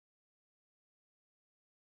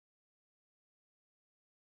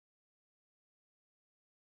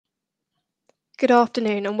Good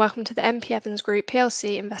afternoon and welcome to the EVANS Group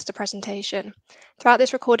PLC investor presentation. Throughout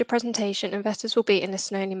this recorded presentation, investors will be in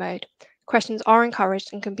listen-only mode. Questions are encouraged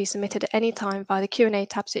and can be submitted at any time via the Q&A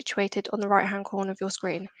tab situated on the right-hand corner of your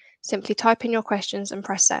screen. Simply type in your questions and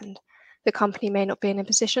press send. The company may not be in a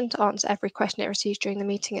position to answer every question it receives during the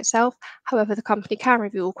meeting itself. However, the company can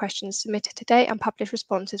review all questions submitted today and publish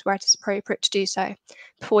responses where it is appropriate to do so.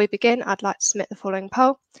 Before we begin, I'd like to submit the following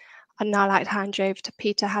poll. I'd now like to hand you over to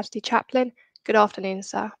Peter Hadley-Chaplin. Good afternoon,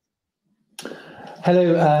 sir.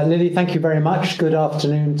 Hello, Lily. Thank you very much. Good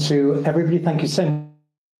afternoon to everybody. Thank you so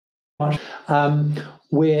much.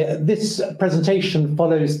 This presentation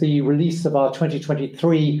follows the release of our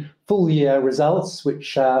 2023 full year results,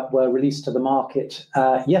 which were released to the market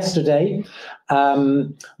yesterday.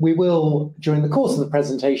 We will, during the course of the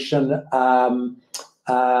presentation,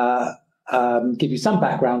 give you some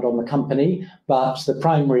background on the company, but the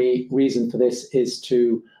primary reason for this is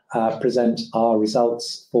to present our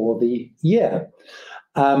results for the year.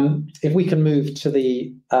 If we can move to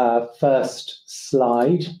the first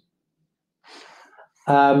slide.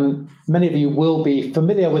 Many of you will be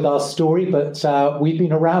familiar with our story, but we've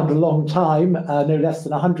been around a long time, no less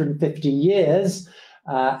than 150 years.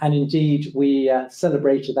 And indeed, we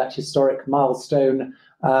celebrated that historic milestone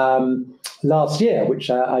last year, which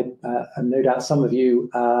no doubt some of you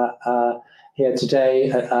here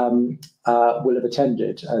today will have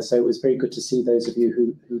attended. So it was very good to see those of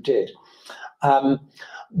you who did.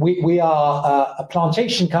 We are a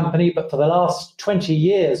plantation company, but for the last 20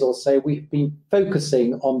 years or so, we've been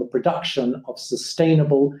focusing on the production of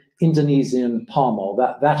sustainable Indonesian palm oil.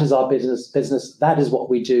 That is our business. That is what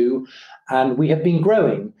we do. And we have been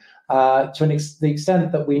growing to the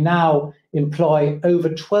extent that we now employ over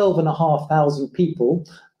 12,500 people,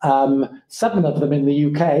 7 of them in the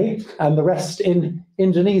UK and the rest in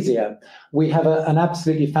Indonesia. We have an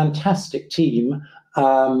absolutely fantastic team.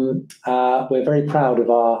 We're very proud of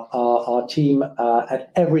our team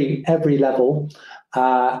at every level,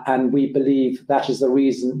 and we believe that is the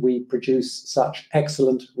reason we produce such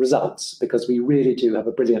excellent results, because we really do have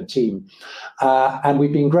a brilliant team. And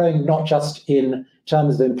we've been growing not just in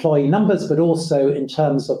terms of employee numbers, but also in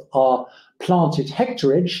terms of our planted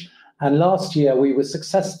hectareage. And last year, we were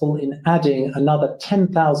successful in adding another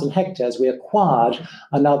 10,000 hectares. We acquired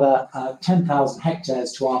another 10,000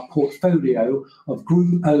 hectares to our portfolio of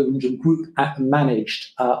group-owned and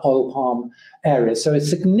group-managed oil palm areas. So a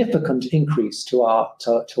significant increase to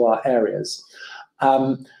our areas.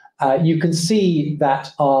 You can see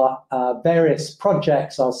that our various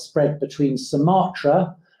projects are spread between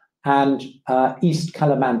Sumatra and East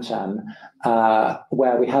Kalimantan,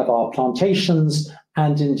 where we have our plantations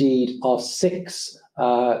and indeed our 6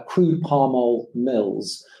 crude palm oil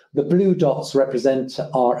mills. The blue dots represent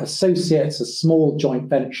our associates, a small joint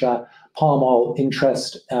venture palm oil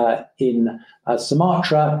interest in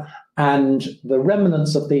Sumatra, and the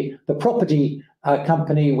remnants of the property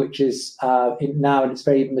company, which is now in its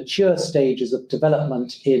very mature stages of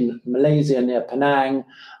development in Malaysia near Penang,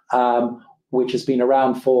 which has been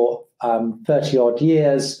around for 30-odd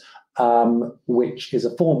years, which is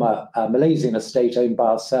a former Malaysian estate owned by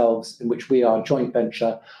ourselves, in which we are joint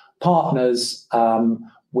venture partners,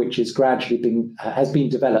 which is gradually has been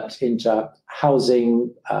developed into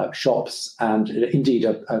housing, shops, and indeed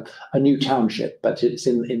a new township, but it's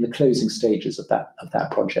in the closing stages of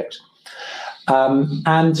that project.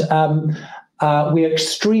 We are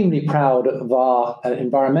extremely proud of our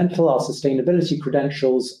environmental, our sustainability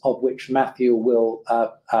credentials, of which Matthew will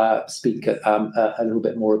speak a little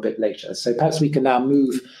bit more a bit later. So perhaps we can now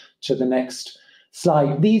move to the next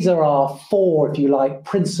slide. These are our 4, if you like,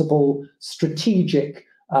 principal strategic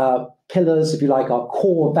pillars, if you like, our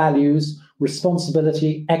core values: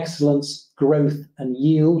 responsibility, excellence, growth, and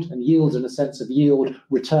yield. And yield, in a sense of yield,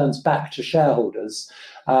 returns back to shareholders.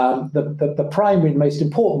 The primary and most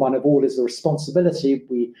important one of all is the responsibility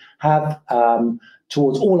we have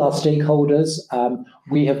towards all our stakeholders.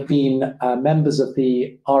 We have been members of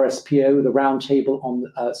the RSPO, the Roundtable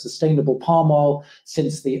on Sustainable Palm Oil,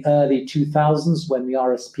 since the early 2000s, when the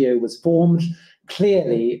RSPO was formed.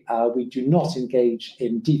 Clearly, we do not engage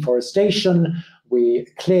in deforestation. We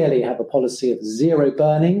clearly have a policy of zero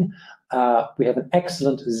burning. We have an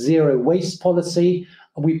excellent zero waste policy.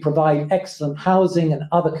 We provide excellent housing and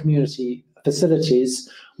other community facilities,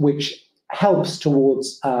 which helps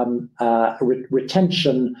towards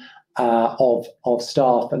retention of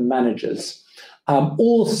staff and managers.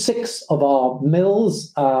 All 6 of our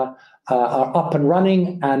mills are up and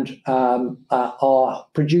running and are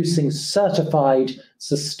producing certified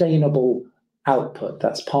sustainable output.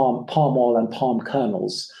 That's palm oil and palm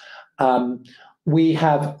kernels. We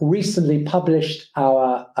have recently published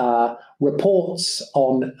our reports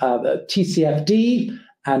on the TCFD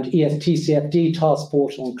and TCFD, Task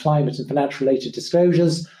Force on Climate and Financial Related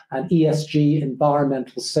Disclosures, and ESG,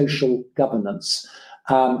 Environmental Social Governance.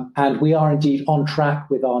 And we are indeed on track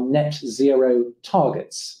with our net zero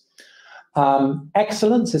targets.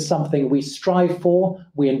 Excellence is something we strive for.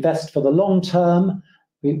 We invest for the long term.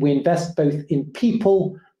 We invest both in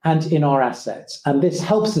people and in our assets. And this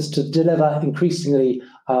helps us to deliver increasingly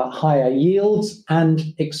higher yields and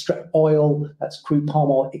extract oil, that's crude palm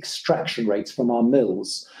oil extraction rates from our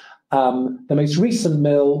mills. The most recent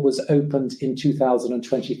mill was opened in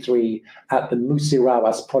 2023 at the Musi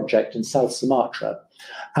Rawas project in South Sumatra.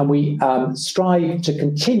 And we strive to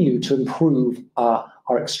continue to improve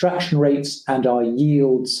our extraction rates and our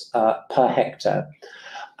yields per hectare.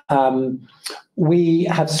 We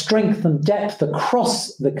have strength and depth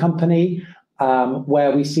across the company,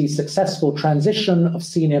 where we see successful transition of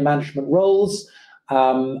senior management roles.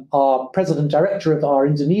 Our president director of our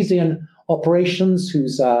Indonesian operations,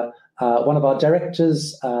 who's one of our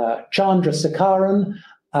directors, Chandra Sekaran,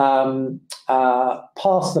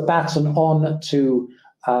 passed the baton on to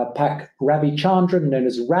Pak Ravi Chandran, known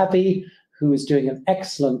as Ravi, who is doing an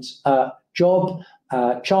excellent job.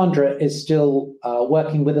 Chandra is still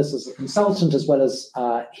working with us as a consultant, as well as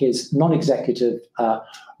his non-executive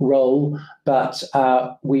role, but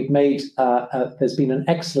we've made, there's been an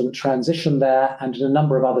excellent transition there and in a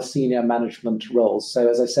number of other senior management roles. So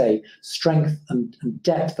as I say, strength and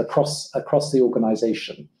depth across the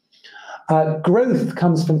organization. Growth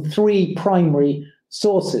comes from three primary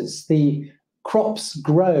sources. The crops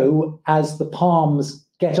grow as the palms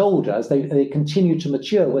get older, as they continue to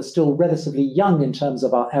mature. We're still relatively young in terms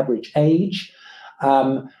of our average age.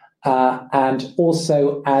 And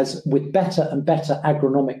also, as with better and better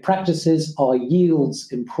agronomic practices, our yields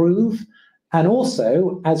improve. And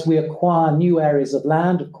also, as we acquire new areas of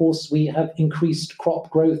land, of course, we have increased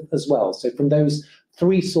crop growth as well. So from those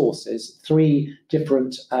three sources, three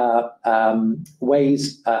different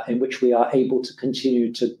ways in which we are able to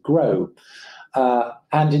continue to grow.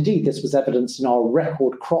 And indeed, this was evidenced in our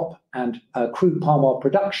record crop and crude palm oil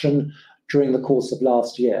production during the course of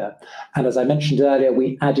last year. And as I mentioned earlier,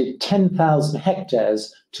 we added 10,000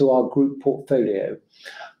 hectares to our group portfolio.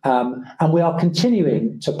 And we are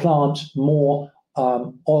continuing to plant more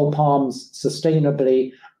oil palms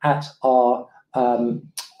sustainably at our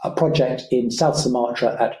project in South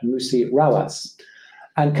Sumatra at Musi Rawas.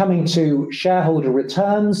 And coming to shareholder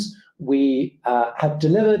returns, we have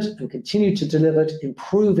delivered and continue to deliver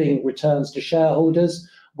improving returns to shareholders.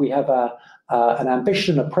 We have an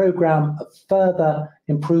ambition, a program of further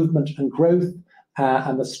improvement and growth,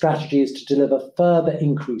 and the strategy is to deliver further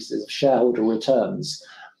increases of shareholder returns.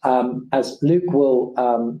 As Luke will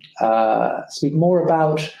speak more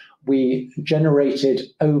about, we generated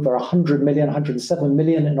over 100 million, 107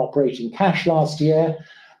 million in operating cash last year.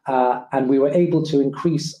 And we were able to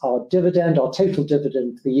increase our dividend, our total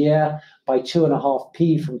dividend for the year, by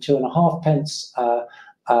 2.5p from 2.5 pence,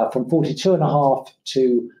 from 42.5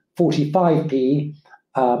 to 45p,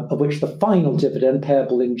 of which the final dividend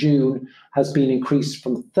payable in June has been increased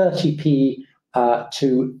from 30p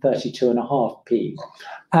to 32.5p.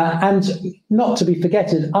 And not to be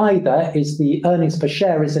forgotten either is the earnings per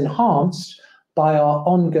share is enhanced by our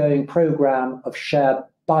ongoing program of share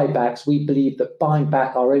buybacks. We believe that buying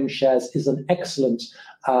back our own shares is an excellent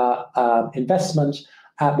investment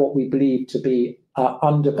at what we believe to be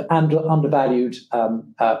undervalued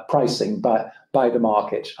pricing by the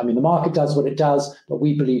market. I mean, the market does what it does, but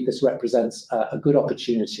we believe this represents a good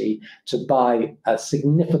opportunity to buy a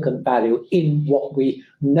significant value in what we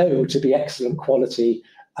know to be excellent quality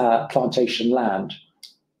plantation land.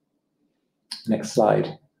 Next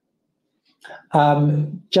slide.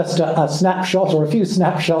 Just a snapshot or a few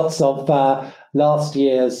snapshots of last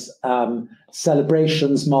year's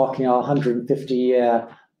celebrations marking our 150-year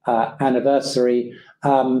anniversary,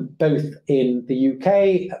 both in the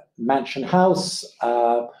UK, Mansion House,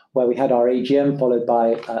 where we had our AGM followed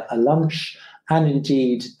by a lunch, and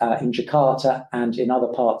indeed in Jakarta and in other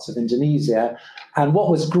parts of Indonesia. And what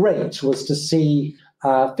was great was to see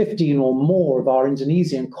 15 or more of our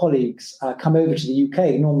Indonesian colleagues come over to the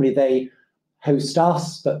UK. Normally they host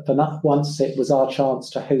us, but for once it was our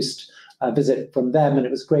chance to host a visit from them, and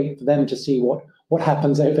it was great for them to see what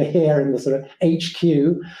happens over here in the sort of HQ,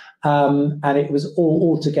 and it was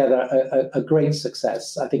altogether a great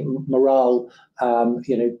success. I think morale,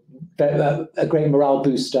 a great morale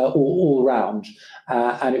booster all round,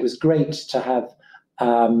 and it was great to have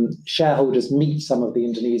shareholders meet some of the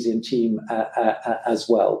Indonesian team as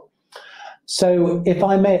well. So if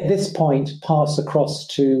I may at this point pass across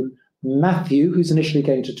to Matthew, who's initially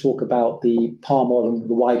going to talk about the palm oil and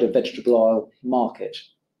the wider vegetable oil market.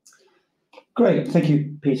 Great, thank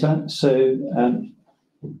you, Peter. So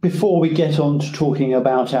before we get on to talking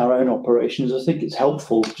about our own operations, I think it's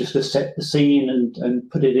helpful just to set the scene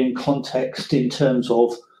and put it in context in terms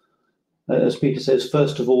of, as Peter says,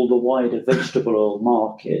 first of all, the wider vegetable oil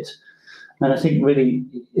market. And I think really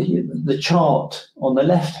the chart on the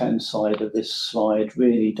left-hand side of this slide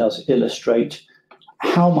really does illustrate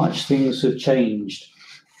how much things have changed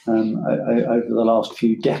over the last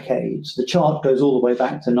few decades. The chart goes all the way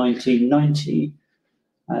back to 1990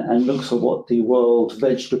 and looks at what the world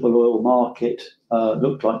vegetable oil market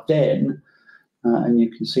looked like then. And you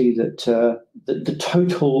can see that the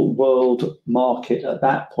total world market at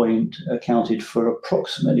that point accounted for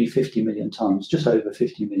approximately 50 million tonnes, just over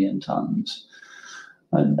 50 million tonnes.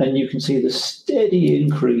 And you can see the steady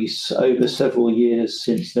increase over several years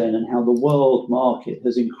since then, and how the world market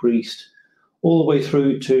has increased all the way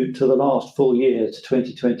through to the last full year, to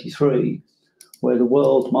 2023, where the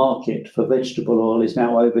world market for vegetable oil is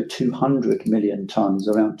now over 200 million tonnes,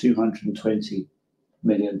 around 220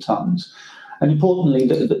 million tonnes. And importantly,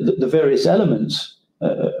 the various elements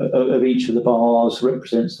of each of the bars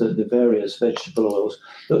represents the various vegetable oils.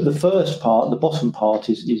 The first part, the bottom part,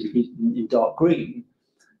 is in dark green,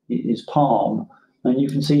 is palm. And you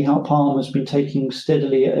can see how palm has been taking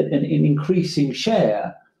steadily an increasing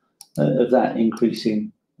share of that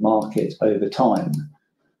increasing market over time.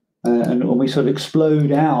 And when we sort of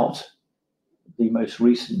explode out the most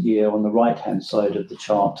recent year on the right-hand side of the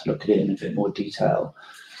chart to look at it in a bit more detail,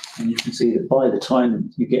 and you can see that by the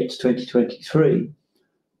time you get to 2023,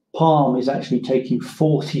 palm is actually taking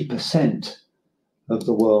 40% of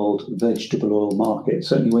the world vegetable oil market,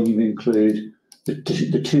 certainly when you include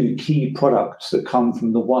the two key products that come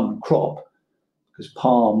from the one crop, because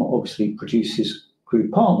palm obviously produces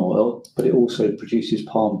crude palm oil, but it also produces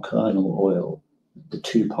palm kernel oil, the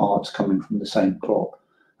two parts coming from the same crop.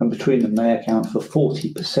 And between them, they account for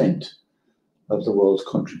 40% of the world's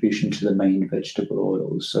contribution to the main vegetable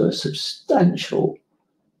oils. So a substantial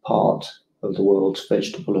part of the world's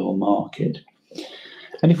vegetable oil market.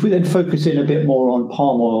 And if we then focus in a bit more on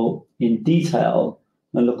palm oil in detail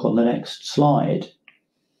and look on the next slide,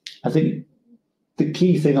 I think the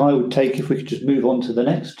key thing I would take, if we could just move on to the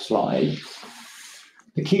next slide,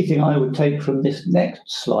 the key thing I would take from this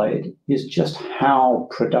next slide is just how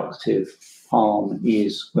productive palm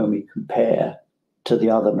is when we compare to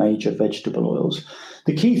the other major vegetable oils.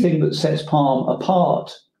 The key thing that sets palm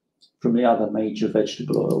apart from the other major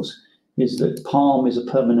vegetable oils is that palm is a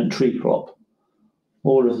permanent tree crop.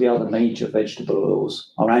 All of the other major vegetable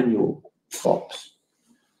oils are annual crops.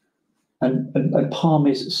 And palm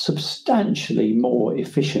is substantially more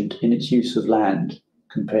efficient in its use of land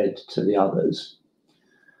compared to the others.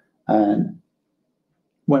 And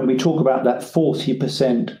when we talk about that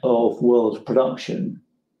 40% of world production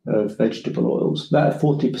of vegetable oils, that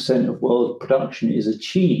 40% of world production is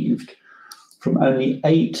achieved from only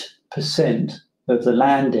 8% of the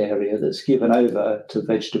land area that's given over to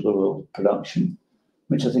vegetable oil production,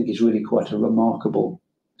 which I think is really quite a remarkable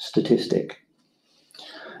statistic.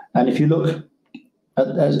 And if you look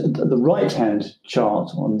at the right-hand chart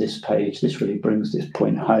on this page, this really brings this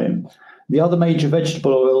point home. The other major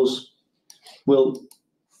vegetable oils will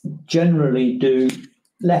generally do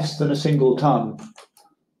less than a single tonne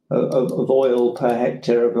of oil per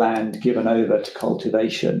hectare of land given over to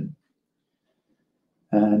cultivation.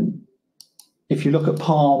 And if you look at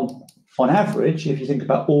palm on average, if you think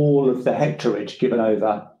about all of the hectareage given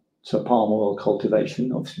over to palm oil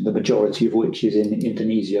cultivation, obviously the majority of which is in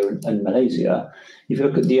Indonesia and Malaysia, if you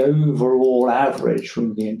look at the overall average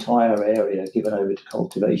from the entire area given over to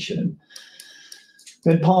cultivation,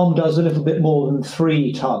 then palm does a little bit more than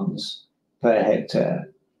 3 tonnes per hectare.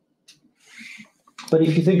 But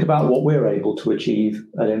if you think about what we're able to achieve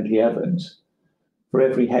at MP Evans, for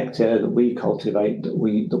every hectare that we cultivate, that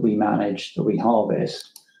we manage, that we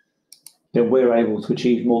harvest, then we're able to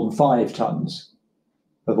achieve more than 5 tonnes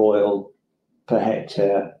of oil per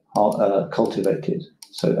hectare cultivated.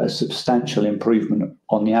 So a substantial improvement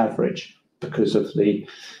on the average because of the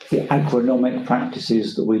agronomic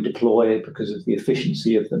practices that we deploy, because of the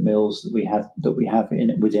efficiency of the mills that we have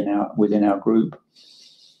within our group.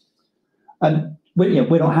 And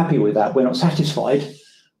we're not happy with that. We're not satisfied.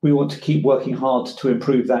 We want to keep working hard to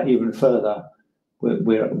improve that even further.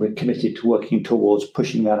 We're committed to working towards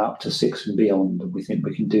pushing that up to 6 and beyond. And we think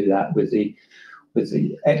we can do that with the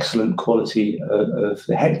excellent quality of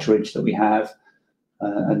the hectareage that we have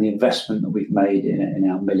and the investment that we've made in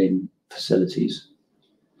our milling facilities.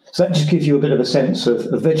 So that just gives you a bit of a sense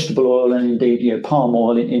of vegetable oil and indeed palm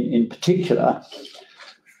oil in particular.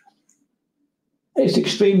 It's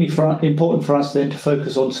extremely important for us then to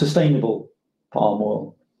focus on sustainable palm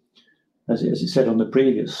oil. As it said on the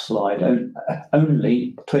previous slide,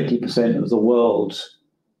 only 20% of the world's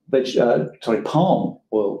palm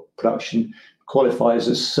oil production qualifies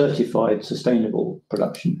as certified sustainable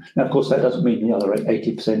production. Now, of course, that doesn't mean the other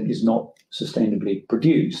 80% is not sustainably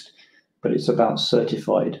produced, but it's about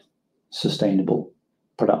certified sustainable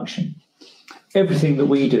production. Everything that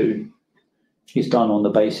we do is done on the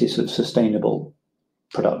basis of sustainable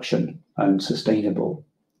production and sustainable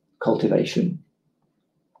cultivation.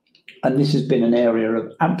 And this has been an area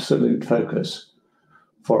of absolute focus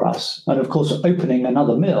for us. And of course, opening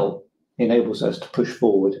another mill enables us to push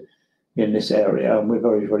forward in this area. And we're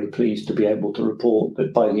very, very pleased to be able to report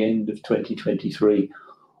that by the end of 2023,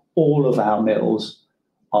 all of our mills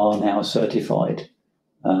are now certified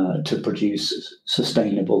to produce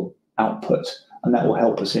sustainable output. And that will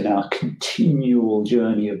help us in our continual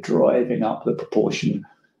journey of driving up the proportion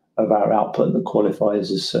of our output that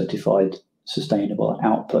qualifies as certified sustainable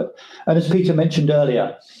output. And as Peter mentioned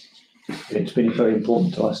earlier, it's been very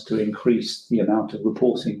important to us to increase the amount of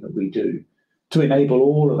reporting that we do to enable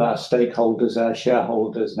all of our stakeholders, our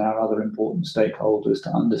shareholders, and our other important stakeholders to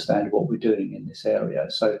understand what we're doing in this area.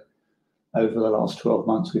 So over the last 12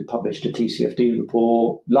 months, we published a TCFD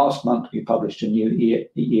report. Last month, we published a new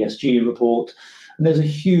ESG report. And there's a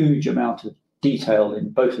huge amount of detail in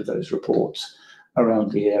both of those reports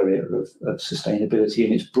around the area of sustainability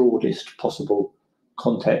in its broadest possible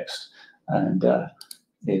context. And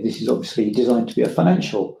this is obviously designed to be a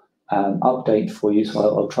financial update for you, so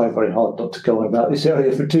I'll try very hard not to go on about this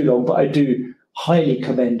area for too long, but I do highly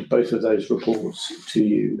commend both of those reports to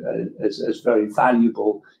you as very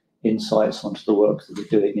valuable insights onto the work that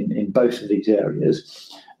we're doing in both of these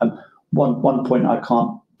areas. One point I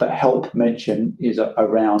can't but help mention is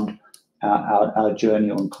around our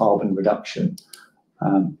journey on carbon reduction.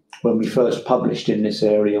 When we first published in this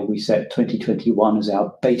area, we set 2021 as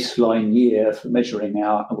our baseline year for measuring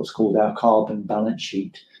our what's called our carbon balance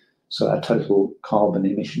sheet, so our total carbon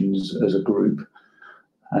emissions as a group.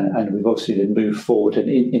 And we've obviously then moved forward. And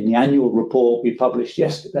in the annual report we published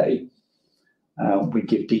yesterday, we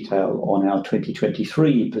give detail on our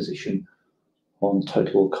 2023 position on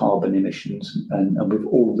total carbon emissions. And we've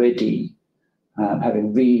already,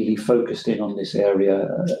 having really focused in on this area,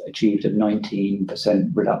 achieved a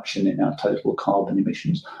 19% reduction in our total carbon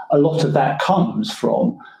emissions. A lot of that comes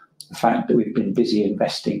from the fact that we've been busy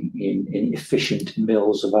investing in efficient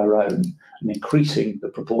mills of our own and increasing the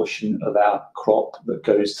proportion of our crop that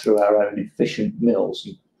goes through our own efficient mills.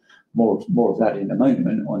 More of that in a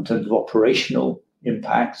moment in terms of operational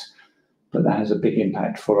impact, but that has a big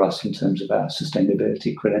impact for us in terms of our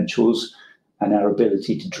sustainability credentials and our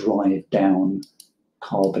ability to drive down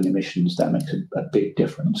carbon emissions. That makes a big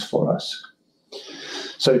difference for us.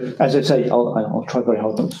 So, as I say, I'll try very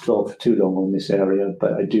hard not to dwell for too long on this area,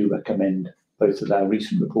 but I do recommend both of our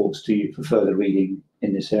recent reports to you for further reading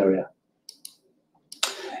in this area.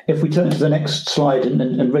 If we turn to the next slide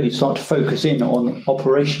and really start to focus in on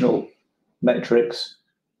operational metrics,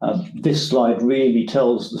 this slide really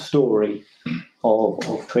tells the story of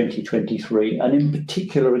 2023, and in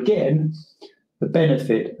particular, again, the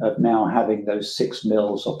benefit of now having those 6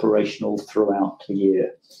 mills operational throughout the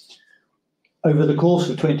year. Over the course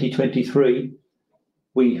of 2023,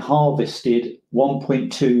 we harvested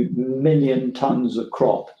 1.2 million tonnes of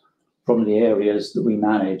crop from the areas that we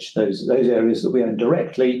manage, those areas that we own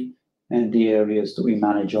directly and the areas that we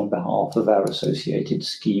manage on behalf of our associated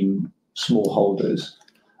scheme smallholders.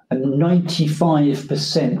 And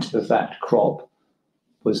 95% of that crop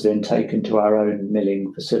was then taken to our own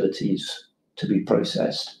milling facilities to be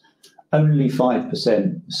processed. Only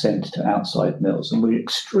 5% sent to outside mills, and we're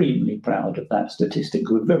extremely proud of that statistic.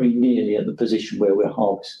 We're very nearly at the position where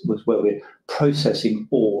we're processing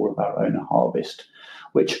all of our own harvest,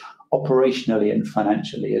 which operationally and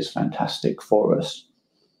financially is fantastic for us.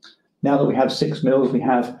 Now that we have 6 mills, we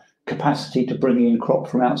have capacity to bring in crop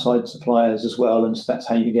from outside suppliers as well, and so that's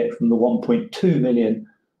how you get from the 1.2 million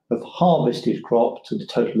of harvested crop to the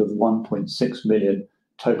total of 1.6 million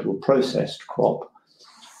total processed crop.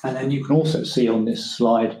 And then you can also see on this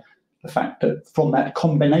slide the fact that from that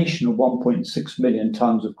combination of 1.6 million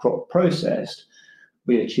tonnes of crop processed,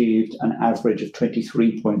 we achieved an average of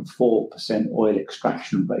 23.4% oil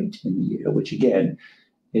extraction rate in the year, which again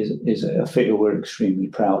is a figure we're extremely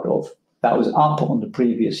proud of. That was up on the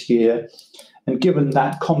previous year. And given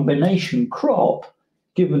that combination crop,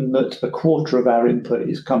 given that a quarter of our input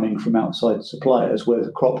is coming from outside suppliers, where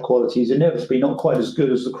the crop quality is inevitably not quite as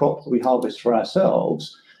good as the crop that we harvest for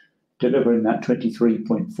ourselves, delivering that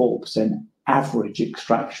 23.4% average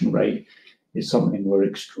extraction rate is something we're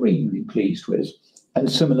extremely pleased with.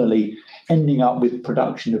 And similarly, ending up with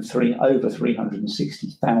production of over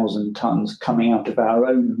 360,000 tonnes coming out of our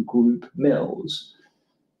own group mills,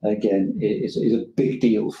 again, is a big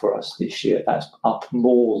deal for us this year. That's up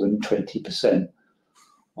more than 20%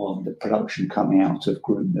 on the production coming out of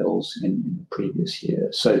group mills in the previous year.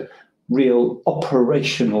 So real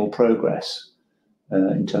operational progress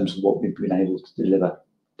in terms of what we've been able to deliver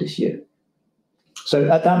this year. So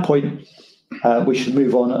at that point, we should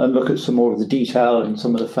move on and look at some more of the detail and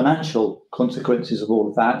some of the financial consequences of all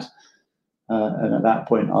of that. And at that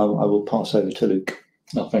point, I will pass over to Luke.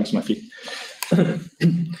 Oh, thanks, Matthew.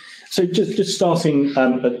 So just starting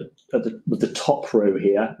with the top row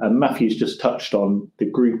here, Matthew's just touched on the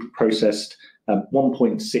group processed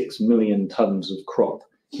 1.6 million tonnes of crop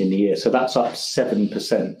in the year. So that's up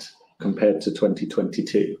 7% compared to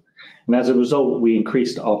 2022. And as a result, we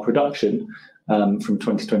increased our production from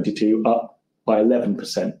 2022 up by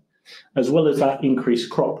 11%. As well as that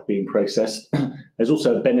increased crop being processed, there's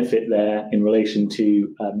also a benefit there in relation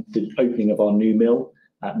to the opening of our new mill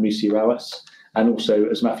at Musi Rawas, and also,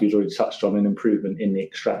 as Matthew's already touched on, an improvement in the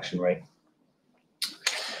extraction rate.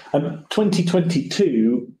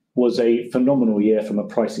 2022 was a phenomenal year from a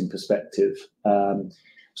pricing perspective.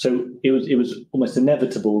 So it was almost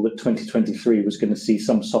inevitable that 2023 was going to see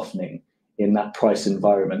some softening in that price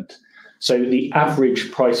environment. So the average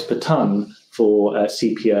price per tonne for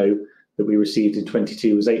CPO that we received in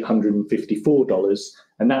 22 was $854,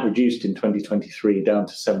 and that reduced in 2023 down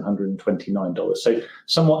to $729. So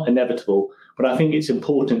somewhat inevitable, but I think it's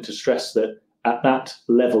important to stress that at that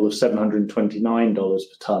level of $729 per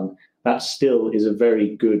tonne, that still is a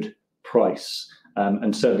very good price,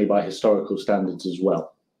 and certainly by historical standards as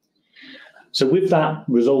well. So with that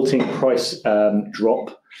resulting price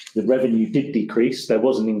drop, the revenue did decrease. There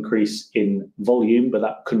was an increase in volume, but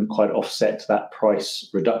that couldn't quite offset that price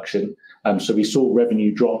reduction. So we saw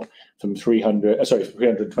revenue drop from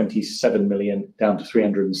 327 million down to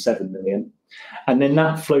 307 million. And then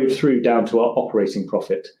that flowed through down to our operating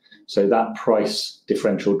profit. So that price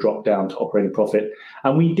differential dropped down to operating profit.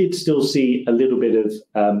 And we did still see a little bit of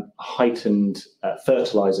heightened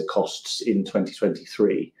fertilizer costs in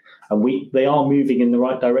 2023. And they are moving in the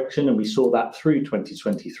right direction, and we saw that through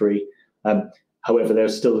 2023. However,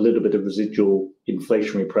 there's still a little bit of residual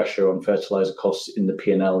inflationary pressure on fertilizer costs in the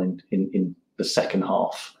P&L in the second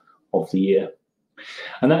half of the year.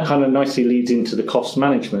 And that kind of nicely leads into the cost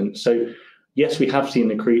management. So yes, we have seen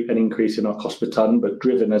an increase in our cost per tonne, but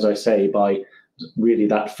driven, as I say, by really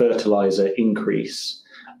that fertilizer increase.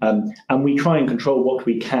 And we try and control what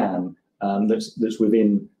we can that's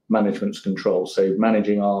within management's control. So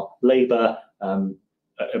managing our labour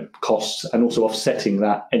costs and also offsetting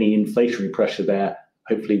that any inflationary pressure there,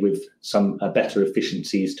 hopefully with some better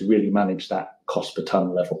efficiencies to really manage that cost per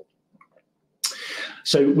tonne level.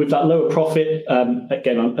 So with that lower profit,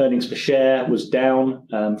 again, on earnings per share was down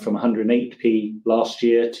from 108p last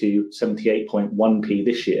year to 78.1p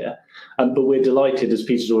this year. But we're delighted, as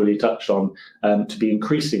Peter's already touched on, to be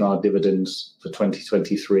increasing our dividends for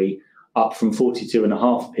 2023 up from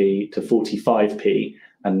 42.5p to 45p.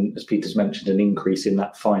 And as Peter's mentioned, an increase in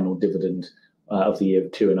that final dividend of the year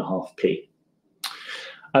of 2.5p.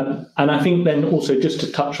 And I think then also just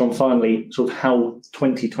to touch on finally sort of how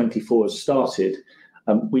 2024 has started,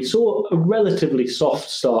 we saw a relatively soft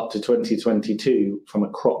start to 2022 from a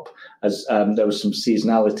crop, as there was some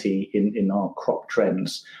seasonality in our crop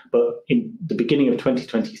trends. But in the beginning of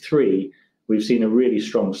 2023, we've seen a really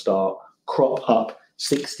strong start, crop up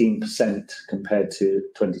 16% compared to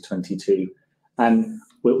 2022. And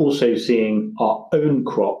we're also seeing our own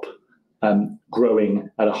crop growing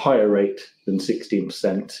at a higher rate than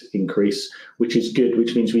 16% increase, which is good,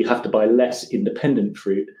 which means we have to buy less independent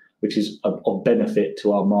fruit, which is of benefit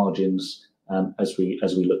to our margins as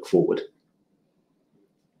we look forward.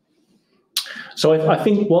 So I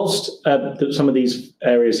think whilst some of these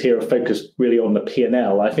areas here are focused really on the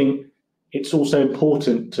P&L, I think it's also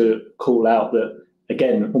important to call out that,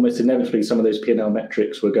 again, almost inevitably some of those P&L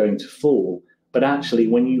metrics were going to fall. But actually,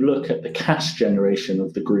 when you look at the cash generation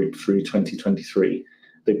of the group through 2023,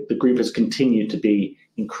 the group has continued to be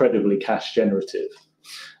incredibly cash generative.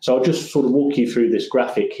 So I'll just sort of walk you through this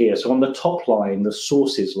graphic here. So on the top line, the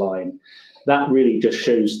sources line, that really just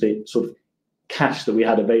shows the sort of cash that we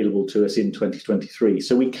had available to us in 2023.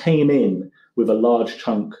 So we came in with a large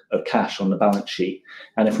chunk of cash on the balance sheet.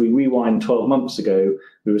 And if we rewind 12 months ago,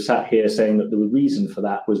 we were sat here saying that the reason for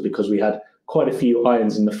that was because we had quite a few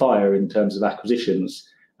irons in the fire in terms of acquisitions,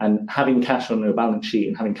 and having cash on your balance sheet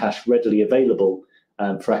and having cash readily available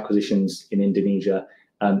for acquisitions in Indonesia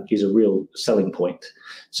is a real selling point.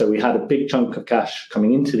 So we had a big chunk of cash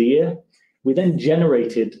coming into the year. We then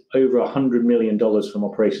generated over $100 million from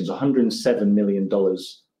operations, $107 million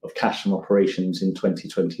of cash from operations in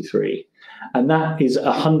 2023. And that is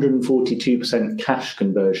 142% cash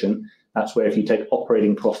conversion. That's where if you take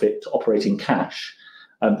operating profit to operating cash,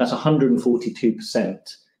 that's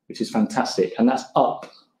 142%, which is fantastic. And that's up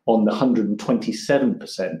on the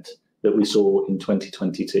 127% that we saw in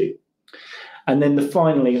 2022. And then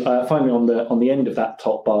finally on the end of that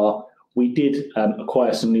top bar, we did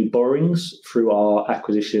acquire some new borrowings through our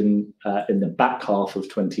acquisition in the back half of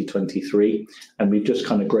 2023. And we've just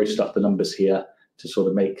kind of grossed up the numbers here to sort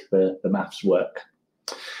of make the maths work.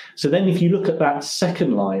 So then if you look at that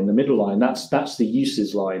second line, the middle line, that's the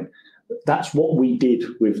uses line. That's what we did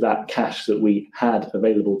with that cash that we had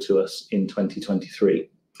available to us in 2023.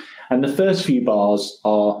 And the first few bars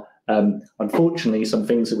are, unfortunately, some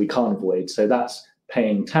things that we can't avoid. So that's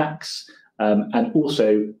paying tax and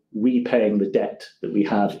also repaying the debt that we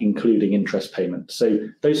have, including interest payments. So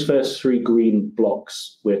those first three green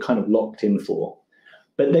blocks we're kind of locked in for.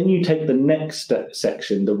 But then you take the next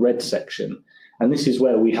section, the red section, and this is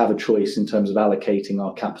where we have a choice in terms of allocating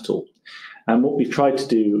our capital. And what we've tried to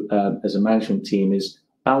do as a management team is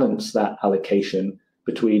balance that allocation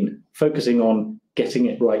between focusing on getting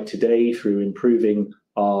it right today through improving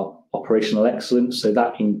our operational excellence. So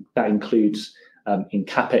that includes in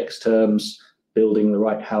CapEx terms, building the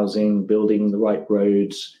right housing, building the right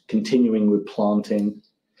roads, continuing with planting.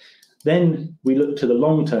 Then we look to the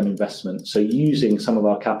long-term investment, so using some of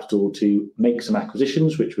our capital to make some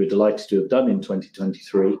acquisitions, which we're delighted to have done in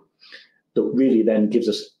 2023, that really then gives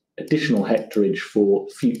us additional hectarage for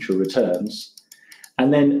future returns.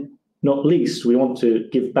 And then, not least, we want to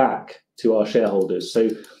give back to our shareholders. So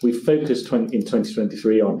we've focused in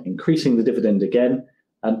 2023 on increasing the dividend again,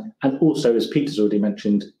 and also, as Peter's already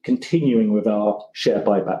mentioned, continuing with our share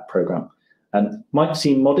buyback program. And might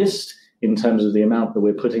seem modest in terms of the amount that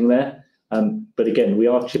we're putting there, but again, we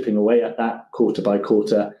are chipping away at that quarter by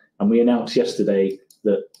quarter, and we announced yesterday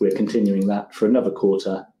that we're continuing that for another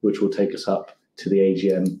quarter, which will take us up to the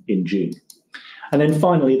AGM in June. And then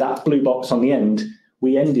finally, that blue box on the end,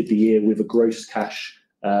 we ended the year with a gross cash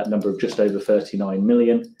number of just over 39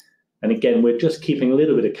 million. And again, we're just keeping a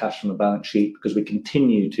little bit of cash on the balance sheet because we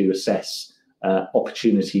continue to assess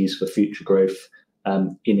opportunities for future growth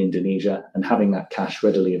in Indonesia, and having that cash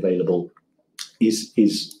readily available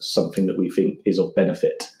is something that we think is of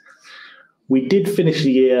benefit. We did finish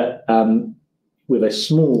the year with a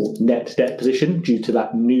small net debt position due to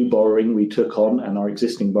that new borrowing we took on and our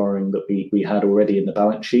existing borrowing that we had already in the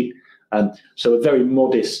balance sheet. So a very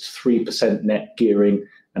modest 3% net gearing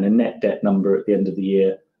and a net debt number at the end of the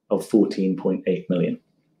year of 14.8 million.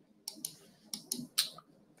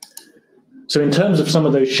 So in terms of some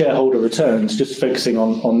of those shareholder returns, just focusing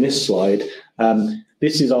on this slide,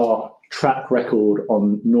 this is our track record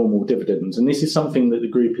on normal dividends. And this is something that the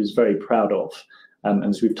group is very proud of. And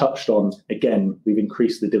as we've touched on, again, we've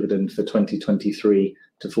increased the dividend for 2023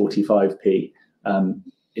 to 45p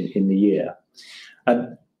in the year.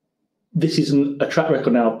 And this is a track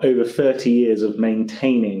record now of over 30 years of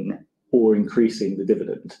maintaining or increasing the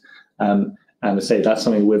dividend. And I say that's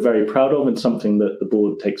something we're very proud of and something that the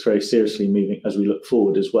board takes very seriously moving as we look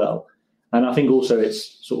forward as well. And I think also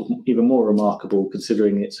it's sort of even more remarkable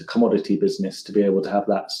considering it's a commodity business to be able to have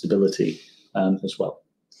that stability as well.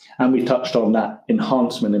 And we touched on that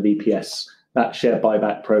enhancement of EPS, that share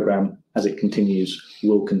buyback program as it continues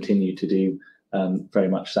will continue to do very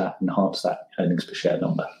much that, enhance that earnings per share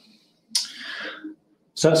number.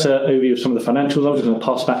 So that's an overview of some of the financials. I'm just going to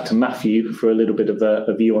pass back to Matthew for a little bit of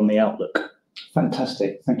a view on the outlook.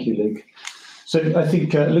 Fantastic. Thank you, Luke. So I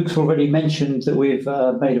think Luke's already mentioned that we've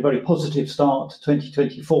made a very positive start to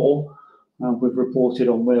 2024. We've reported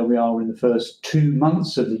on where we are in the first 2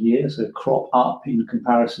 months of the year, so crop up in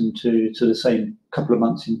comparison to the same couple of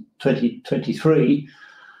months in 2023.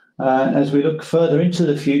 As we look further into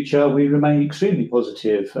the future, we remain extremely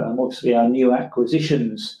positive. Obviously, our new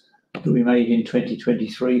acquisitions that we made in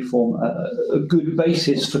 2023 form a good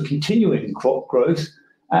basis for continuing crop growth,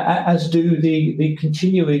 as do the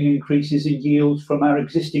continuing increases in yields from our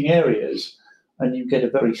existing areas. And you get a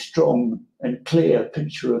very strong and clear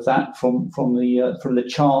picture of that from the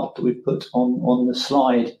chart that we've put on the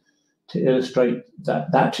slide to illustrate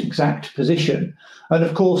that exact position. And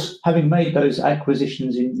of course, having made those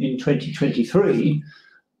acquisitions in 2023,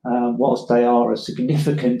 whilst they are a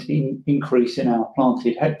significant increase in our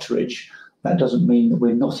planted hectarage, that doesn't mean that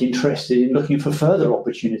we're not interested in looking for further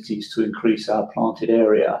opportunities to increase our planted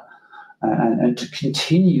area and to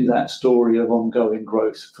continue that story of ongoing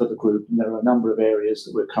growth for the group. And there are a number of areas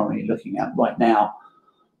that we're currently looking at right now.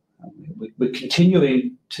 We're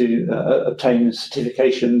continuing to obtain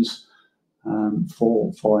certifications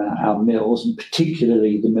for our mills, and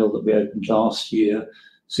particularly the mill that we opened last year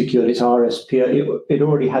secured its RSPO. It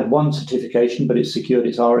already had one certification, but it secured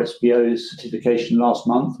its RSPO certification last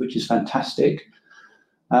month, which is fantastic.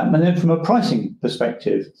 And then from a pricing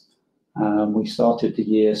perspective, we started the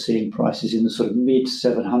year seeing prices in the sort of mid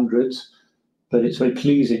 700s, but it's very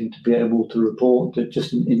pleasing to be able to report that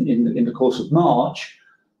just in the course of March,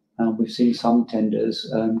 we've seen some tenders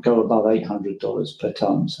go above $800 per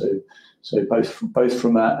tonne. So both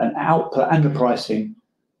from an output and a pricing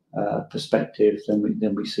perspective,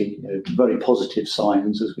 then we see very positive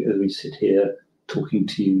signs as we sit here talking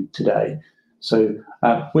to you today. So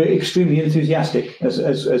we're extremely enthusiastic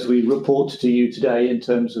as we report to you today in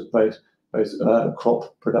terms of both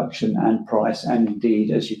crop production and price, and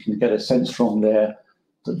indeed, as you can get a sense from there,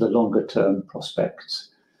 the longer term prospects.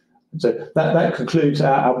 So that concludes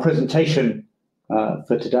our presentation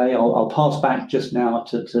for today. I'll pass back just now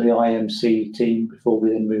to the IMC team before we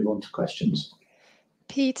then move on to questions.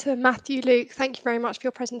 Peter, Matthew, Luke, thank you very much for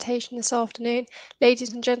your presentation this afternoon.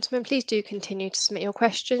 Ladies and gentlemen, please do continue to submit your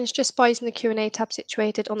questions just by using the Q&A tab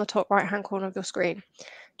situated on the top right-hand corner of your screen.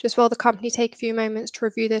 Just while the company take a few moments to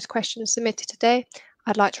review those questions submitted today,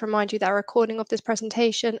 I'd like to remind you that a recording of this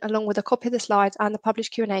presentation, along with a copy of the slides and the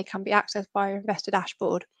published Q&A, can be accessed via your investor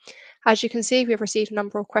dashboard. As you can see, we have received a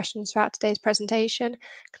number of questions throughout today's presentation.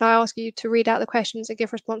 Can I ask you to read out the questions and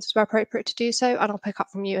give responses where appropriate to do so, and I'll pick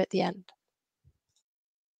up from you at the end.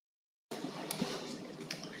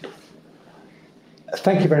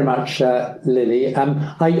 Thank you very much, Lily.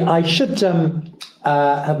 I should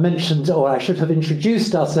have mentioned, or I should have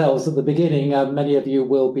introduced ourselves at the beginning. Many of you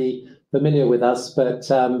will be familiar with us, but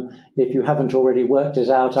if you haven't already worked it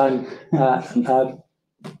out, I'm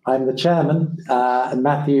the chairman, and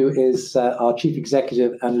Matthew is our chief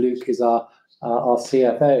executive, and Luke is our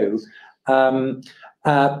CFO.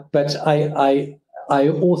 But I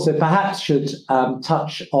also perhaps should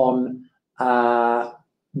touch on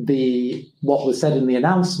what was said in the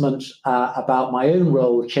announcement about my own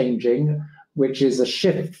role changing, which is a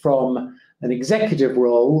shift from an executive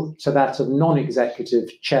role to that of non-executive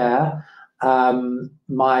chair.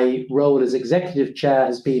 My role as executive chair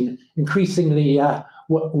has been increasingly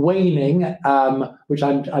waning, which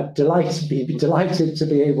I'm delighted to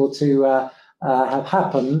be able to have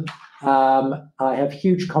happen. I have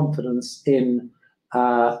huge confidence in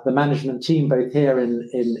the management team, both here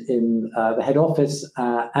in the head office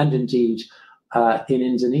and indeed in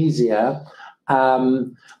Indonesia.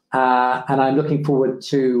 And I'm looking forward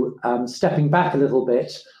to stepping back a little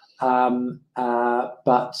bit,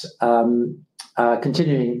 but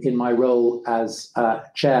continuing in my role as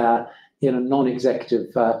chair in a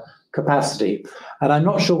non-executive capacity. And I'm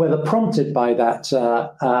not sure whether prompted by that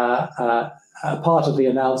part of the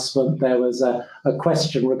announcement, there was a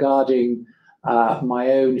question regarding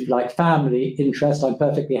my own, if you like, family interest. I'm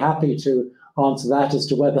perfectly happy to answer that as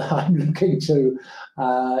to whether I'm looking to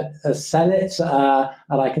sell it,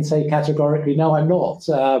 and I can say categorically, no, I'm not.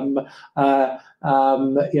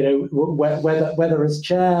 Whether as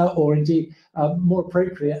chair or indeed more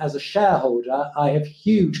appropriate as a shareholder, I have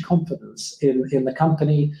huge confidence in the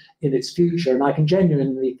company, in its future, and I can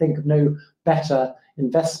genuinely think of no better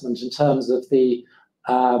investment in terms of the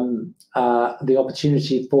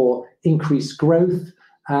opportunity for increased growth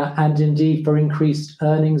and indeed for increased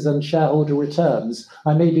earnings and shareholder returns.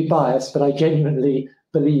 I may be biased, but I genuinely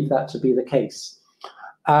believe that to be the case.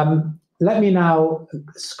 Let me now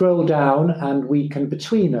scroll down, and we can,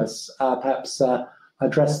 between us, perhaps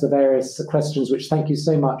address the various questions, which thank you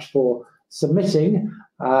so much for submitting.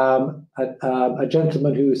 A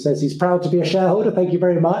gentleman who says he's proud to be a shareholder, thank you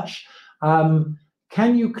very much.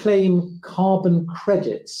 Can you claim carbon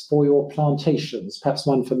credits for your plantations? Perhaps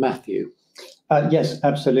one for Matthew. Yes,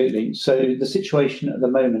 absolutely. So the situation at the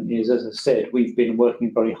moment is, as I said, we've been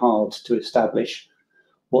working very hard to establish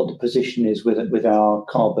what the position is with our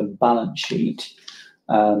carbon balance sheet.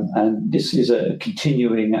 And this is a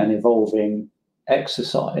continuing and evolving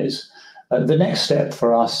exercise. The next step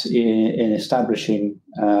for us in establishing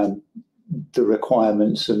the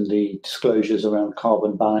requirements and the disclosures around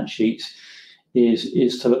carbon balance sheets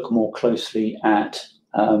is to look more closely at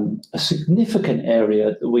a significant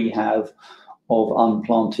area that we have of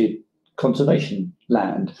unplanted conservation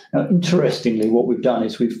land. Now, interestingly, what we've done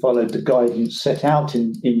is we've followed the guidance set out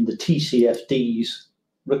in the TCFD's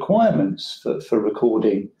requirements for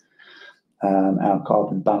recording our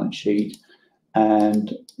carbon balance sheet,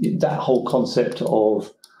 and that whole concept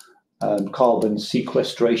of carbon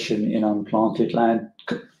sequestration in unplanted land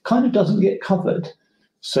kind of doesn't get covered.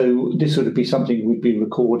 So this would be something we'd be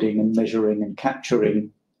recording and measuring and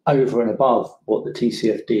capturing over and above what the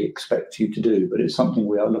TCFD expects you to do, but it's something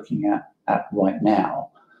we are looking at right now.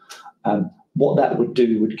 What that would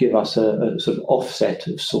do would give us a sort of offset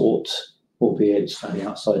of sorts, albeit slightly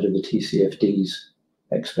outside of the TCFD's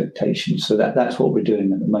expectations. So that's what we're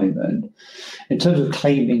doing at the moment. In terms of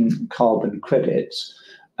claiming carbon credits,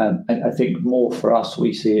 and I think more for us,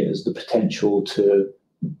 we see it as the potential to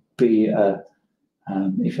be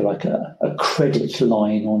if you like, a credit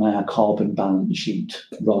line on our carbon balance sheet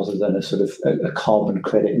rather than a sort of a carbon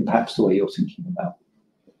credit, and perhaps the way you're thinking about.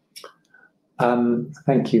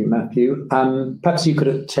 Thank you, Matthew. Perhaps you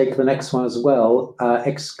could take the next one as well.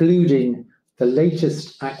 Excluding the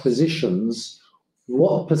latest acquisitions,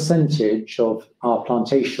 what percentage of our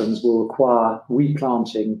plantations will require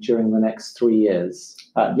replanting during the next 3 years?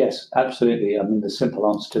 Yes, absolutely. I mean, the simple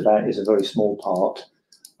answer to that is a very small part.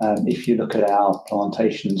 If you look at our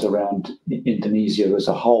plantations around Indonesia as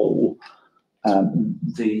a whole,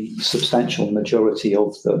 the substantial majority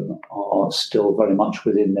of them are still very much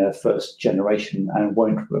within their first generation and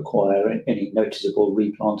won't require any noticeable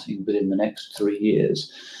replanting within the next 3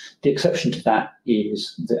 years. The exception to that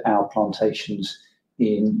is that our plantations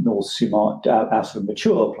in North Sumatra, our sort of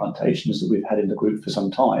mature plantations that we've had in the group for some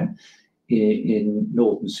time, in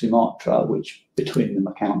northern Sumatra, which between them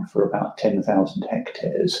account for about 10,000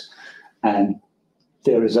 hectares. And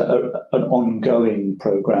there is an ongoing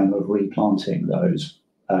programme of replanting those.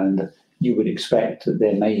 And you would expect that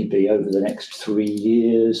there may be, over the next 3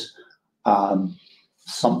 years,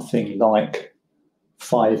 something like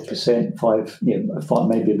 5%,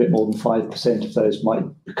 maybe a bit more than 5% of those might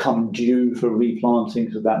become due for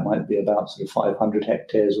replanting. So that might be about sort of 500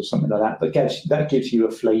 hectares or something like that. But that gives you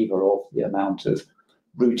a flavour of the amount of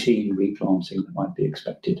routine replanting that might be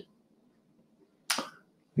expected.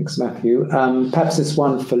 Thanks, Matthew. Perhaps this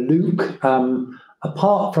one for Luke.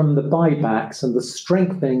 Apart from the buybacks and the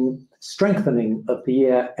strengthening of the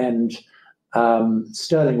year-end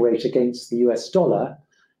sterling rate against the US dollar,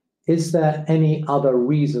 is there any other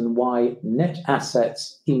reason why net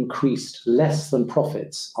assets increased less than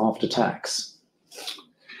profits after tax?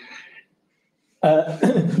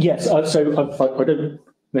 Yes, so I don't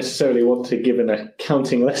necessarily want to give an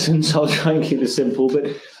accounting lesson, so I'll try and keep it simple.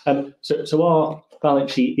 But so our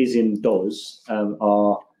balance sheet is in dollars.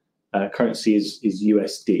 Our currency is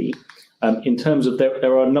USD. In terms of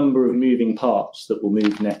there are a number of moving parts that will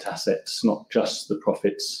move net assets, not just the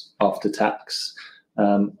profits after tax.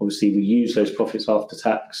 Obviously, we use those profits after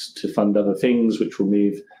tax to fund other things, which will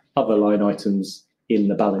move other line items in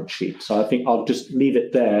the balance sheet. So I think I'll just leave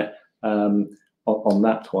it there on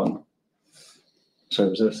that one. Sorry,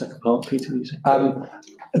 was there a second part, Peter? May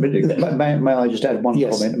I just add one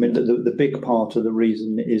comment? I mean, the big part of the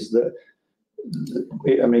reason is that,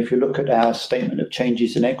 I mean, if you look at our statement of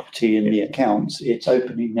changes in equity in the accounts, it's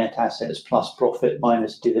opening net assets plus profit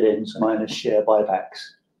minus dividends minus share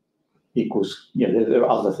buybacks equals, there are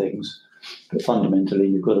other things, but fundamentally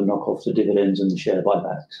you've got to knock off the dividends and the share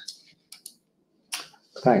buybacks.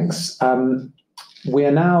 Thanks. We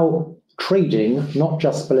are now trading not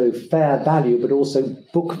just below fair value, but also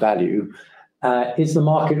book value. Is the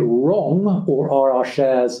market wrong, or are our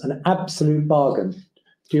shares an absolute bargain?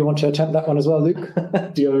 Do you want to attempt that one as well, Luke?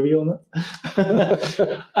 Do you have a view on that?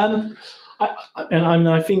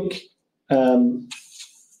 I think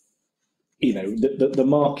the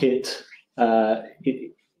market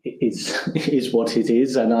is what it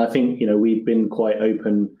is, and I think we've been quite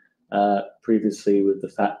open previously with the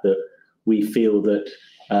fact that we feel that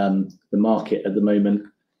the market at the moment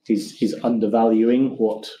is undervaluing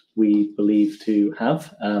what we believe to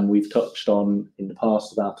have. We've touched on in the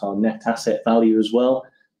past about our net asset value as well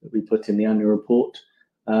that we put in the annual report,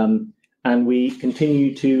 and we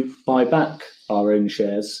continue to buy back our own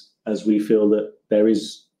shares as we feel that there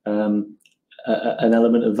is an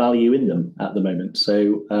element of value in them at the moment.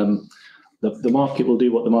 So the market will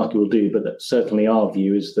do what the market will do, but certainly our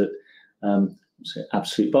view is that it's an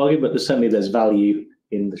absolute bargain, but there's value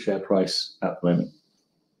in the share price at the moment.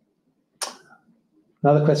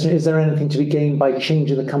 Another question, is there anything to be gained by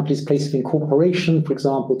changing the company's place of incorporation, for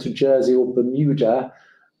example, to Jersey or Bermuda?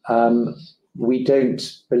 We don't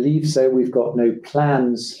believe so. We've got no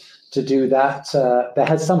plans to do that. There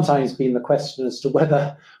has sometimes been the question as to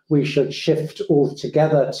whether we should shift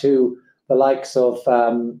altogether to the likes of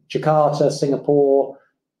Jakarta, Singapore,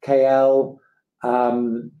 KL,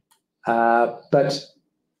 but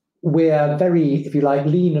we're very, if you like,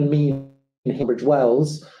 lean and mean in Tunbridge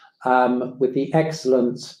Wells, with the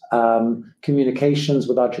excellent communications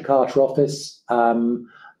with our Jakarta office.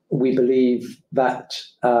 We believe that,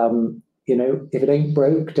 if it ain't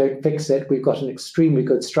broke, don't fix it. We've got an extremely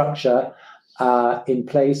good structure in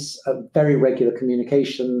place, a very regular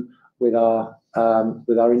communication with our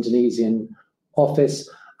Indonesian office.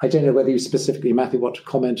 I don't know whether you specifically, Matthew, want to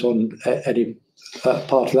comment on any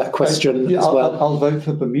part of that question as well. I'll vote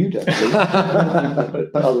for Bermuda,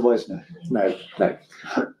 but otherwise, no. No.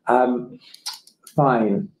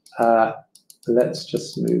 Fine. Let's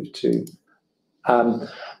just move to.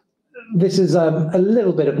 This is a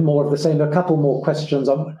little bit more of the same. A couple more questions.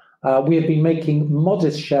 We have been making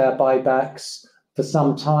modest share buybacks for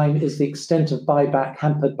some time. Is the extent of buyback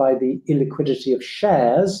hampered by the illiquidity of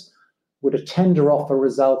shares? Would a tender offer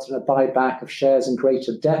result in a buyback of shares in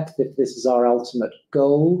greater depth if this is our ultimate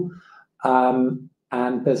goal? And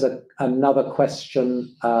there's another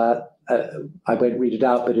question, I won't read it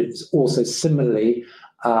out, but it's also similarly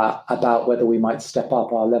about whether we might step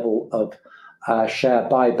up our level of share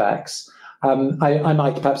buybacks. I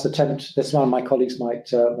might perhaps attempt this one. My colleagues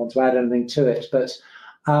might want to add anything to it, but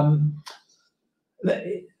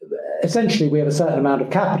essentially we have a certain amount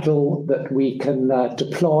of capital that we can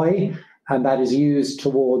deploy, and that is used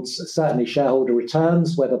towards certainly shareholder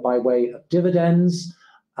returns, whether by way of dividends,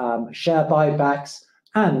 share buybacks,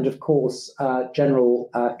 and of course general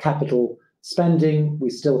capital spending.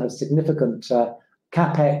 We still have significant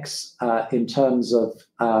capex in terms of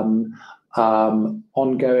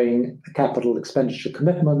ongoing capital expenditure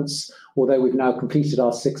commitments. Although we've now completed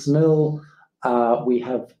our 6 mil, we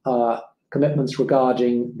have commitments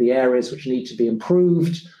regarding the areas which need to be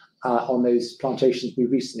improved on those plantations we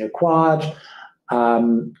recently acquired.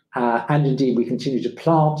 And indeed, we continue to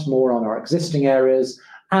plant more on our existing areas,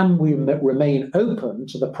 and we remain open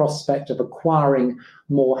to the prospect of acquiring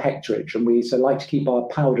more hectarage. And we so like to keep our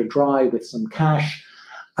powder dry with some cash.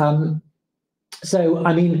 So,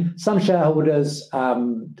 I mean, some shareholders,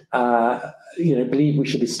 believe we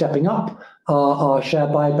should be stepping up our share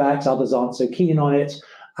buybacks. Others aren't so keen on it.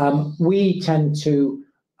 We tend to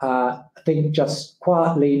think just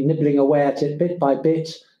quietly nibbling away at it bit by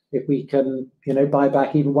bit. If we can, buy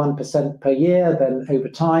back even 1% per year, then over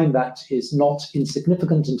time that is not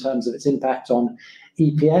insignificant in terms of its impact on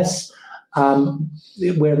EPS.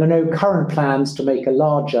 There are no current plans to make a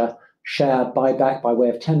larger share buyback by way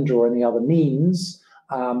of tender or any other means,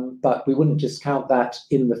 but we wouldn't discount that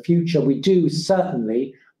in the future. We do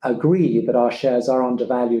certainly agree that our shares are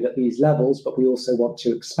undervalued at these levels, but we also want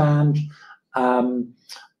to expand.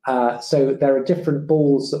 So there are different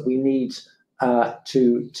balls that we need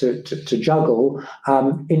to juggle.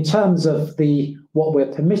 In terms of what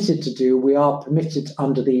we're permitted to do, we are permitted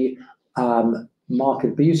under the market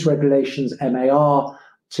abuse regulations, MAR,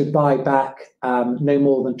 to buy back no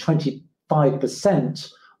more than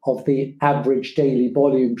 25% of the average daily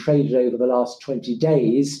volume traded over the last 20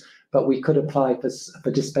 days, but we could apply for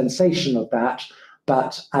dispensation of that.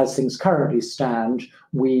 But as things currently stand,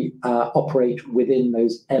 we operate within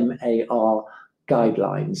those MAR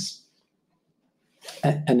guidelines.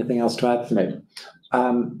 Anything else to add? No.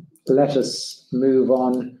 Let us move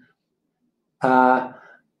on.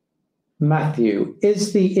 Matthew,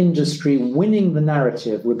 is the industry winning the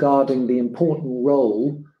narrative regarding the important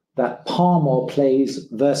role that palm oil plays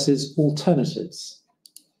versus alternatives?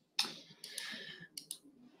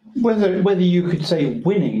 Whether you could say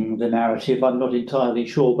winning the narrative, I'm not entirely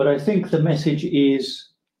sure, but I think the message is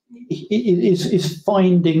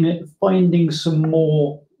finding some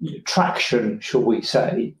more traction, shall we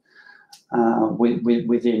say,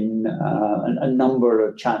 within a number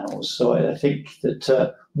of channels. So I think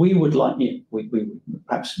that we would like, we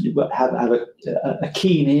perhaps have a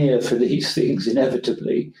keen ear for these things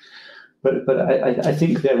inevitably. But I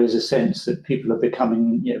think there is a sense that people are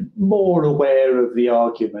becoming more aware of the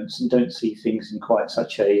arguments and don't see things in quite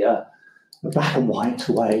such a black and white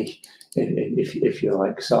way, if you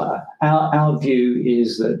like. So our view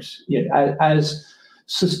is that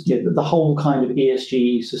the whole kind of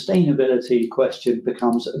ESG sustainability question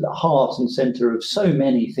becomes at the heart and centre of so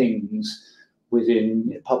many things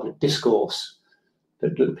within public discourse,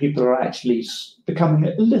 that people are actually becoming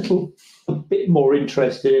a bit more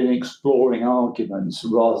interested in exploring arguments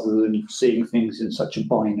rather than seeing things in such a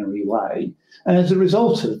binary way. And as a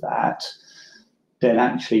result of that, then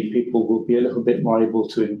actually people will be a little bit more able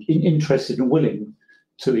to interested and willing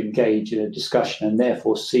to engage in a discussion and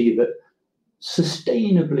therefore see that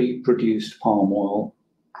sustainably produced palm oil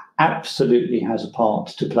absolutely has a part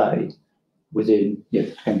to play within,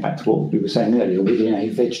 going back to what we were saying earlier, within a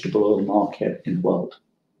vegetable oil market in the world.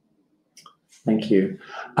 Thank you.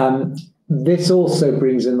 This also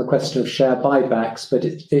brings in the question of share buybacks, but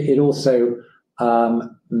it also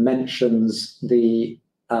mentions the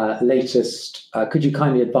latest, could you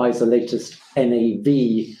kindly advise the latest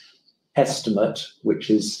NAV estimate, which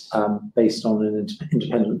is based on an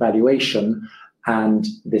independent valuation? And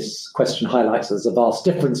this question highlights there's a vast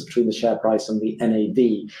difference between the share price and the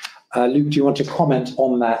NAV. Luke, do you want to comment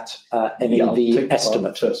on that NAV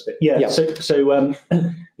estimate? First bit. Yeah. So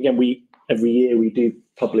again, every year we do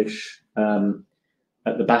publish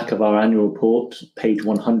at the back of our annual report, page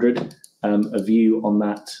 100, a view on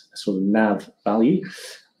that sort of NAV value.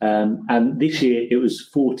 And this year it was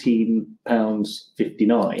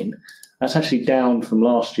 £14.59. That's actually down from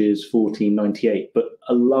last year's £14.98, but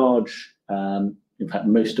a large, in fact,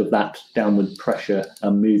 most of that downward pressure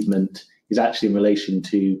and movement is actually in relation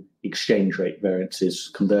to exchange rate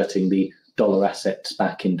variances, converting the dollar assets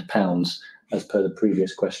back into pounds. As per the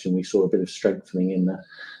previous question, we saw a bit of strengthening in the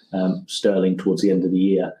sterling towards the end of the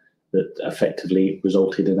year that effectively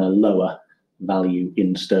resulted in a lower value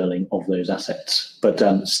in sterling of those assets. But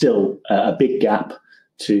still a big gap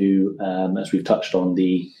to, as we've touched on,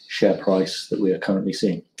 the share price that we are currently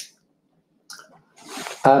seeing.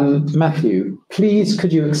 Matthew, please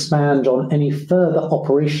could you expand on any further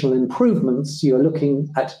operational improvements you're looking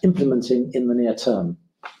at implementing in the near term?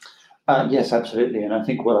 Yes, absolutely. And I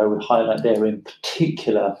think what I would highlight there in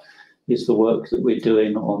particular is the work that we're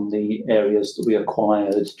doing on the areas that we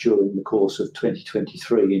acquired during the course of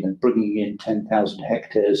 2023, and bringing in 10,000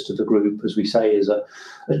 hectares to the group, as we say, is a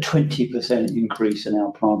 20% increase in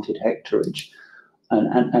our planted hectarage.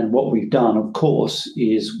 And what we've done, of course,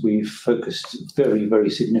 is we've focused very, very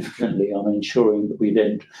significantly on ensuring that we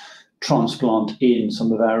then transplant in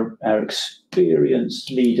some of our experienced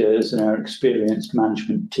leaders and our experienced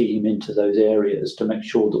management team into those areas to make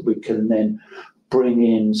sure that we can then bring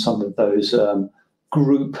in some of those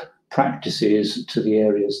group practices to the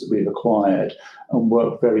areas that we've acquired, and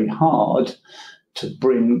work very hard to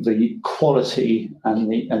bring the quality and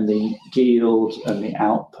the yield and the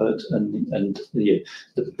output and the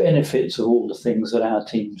benefits of all the things that our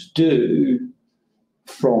teams do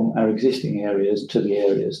from our existing areas to the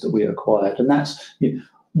areas that we acquired. And that's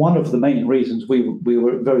one of the main reasons we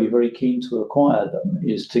were very, very keen to acquire them,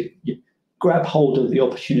 is to grab hold of the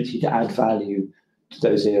opportunity to add value to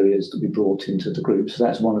those areas that we brought into the group. So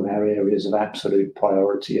that's one of our areas of absolute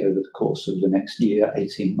priority over the course of the next year,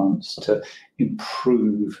 18 months, to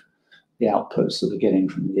improve the outputs that we're getting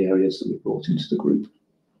from the areas that we brought into the group.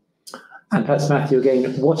 And perhaps, Matthew,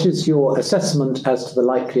 again, what is your assessment as to the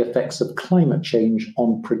likely effects of climate change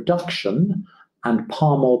on production and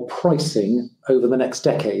palm oil pricing over the next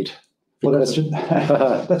decade? Well, that's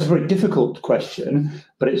a very difficult question,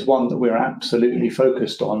 but it's one that we're absolutely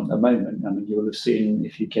focused on at the moment. I mean, you'll have seen,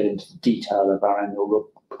 if you get into the detail of our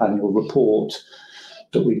annual report,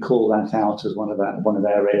 that we call that out as one of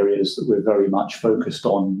our areas that we're very much focused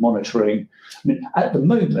on monitoring. I mean, at the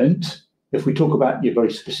moment, if we talk about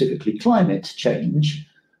very specifically climate change,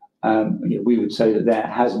 we would say that there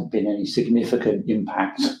hasn't been any significant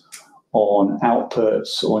impact on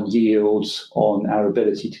outputs, on yields, on our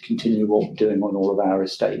ability to continue what we're doing on all of our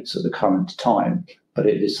estates at the current time. But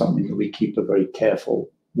it is something that we keep a very careful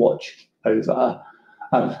watch over.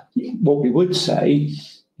 What we would say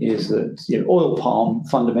is that oil palm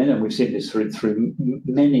fundamentally, and we've seen this through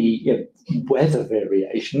many weather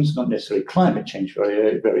variations, not necessarily climate change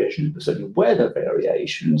variations, but certainly weather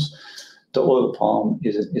variations, the oil palm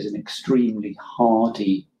is an extremely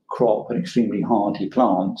hardy crop, an extremely hardy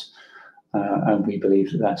plant. And we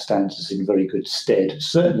believe that stands us in very good stead,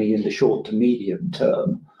 certainly in the short to medium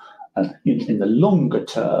term. In the longer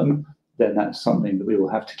term, then that's something that we will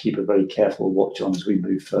have to keep a very careful watch on as we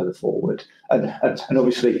move further forward. And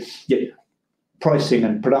obviously, pricing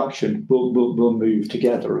and production will move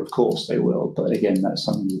together, of course they will. But again, that's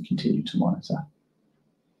something we continue to monitor.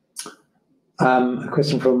 A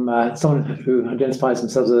question from someone who identifies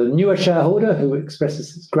themselves as a newer shareholder who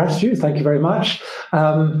expresses his gratitude. Thank you very much.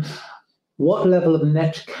 What level of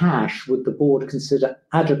net cash would the board consider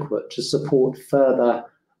adequate to support further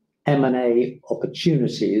M&A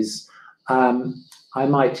opportunities? I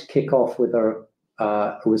might kick off with a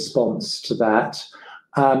response to that.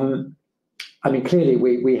 I mean, clearly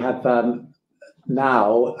we have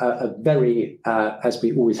now a very, as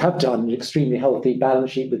we always have done, an extremely healthy balance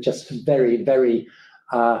sheet with just very, very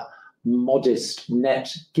modest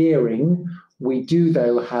net gearing, We do,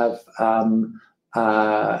 though, have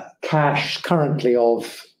cash currently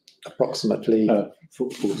of approximately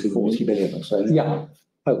 40 million or so. Yeah.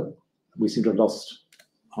 Oh, we seem to have lost.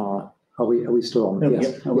 Are we still on? No,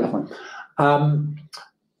 Yes. yeah, we're fine.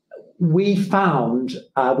 We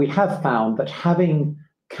have found that having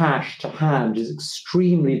cash to hand is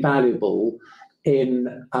extremely valuable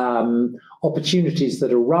in opportunities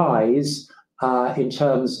that arise in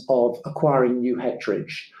terms of acquiring new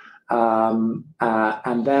hectarage.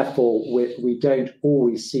 And therefore, we don't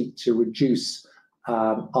always seek to reduce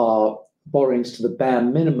our borrowings to the bare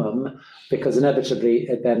minimum, because inevitably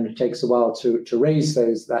it then takes a while to raise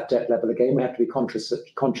that debt level again. We have to be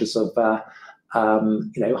conscious of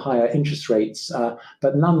higher interest rates,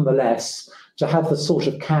 but nonetheless, to have the sort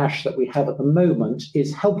of cash that we have at the moment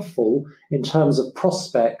is helpful in terms of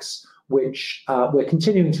prospects, which we're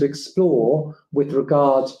continuing to explore with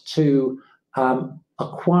regard to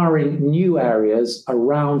acquiring new areas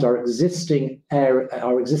around our existing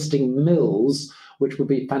mills, which would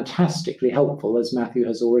be fantastically helpful, as Matthew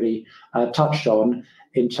has already touched on,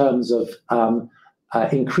 in terms of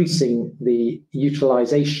increasing the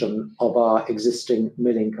utilisation of our existing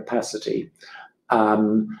milling capacity.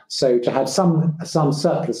 So to have some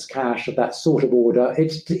surplus cash of that sort of order,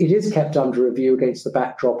 it is kept under review against the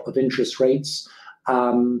backdrop of interest rates,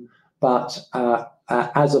 but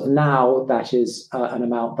as of now, that is an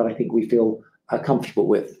amount that I think we feel comfortable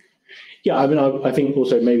with. Yeah, I mean, I think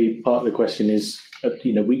also maybe part of the question is,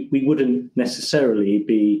 we wouldn't necessarily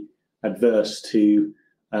be adverse to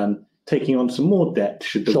taking on some more debt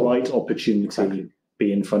should the right opportunity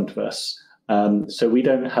be in front of us. So we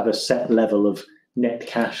don't have a set level of net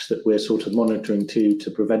cash that we're sort of monitoring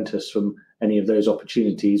to prevent us from any of those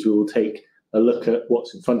opportunities. We will take a look at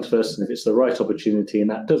what's in front of us, and if it's the right opportunity, and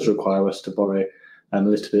that does require us to borrow a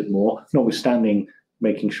little bit more, notwithstanding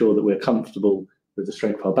making sure that we're comfortable with the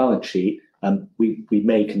strength of our balance sheet, we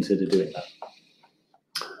may consider doing that.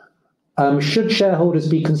 Should shareholders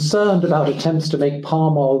be concerned about attempts to make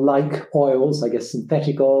palm oil-like oils, I guess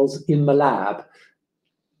synthetic oils, in the lab?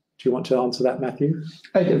 Do you want to answer that, Matthew?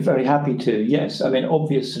 I'm very happy to, yes. I mean,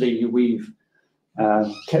 obviously, we've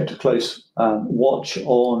kept a close watch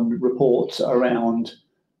on reports around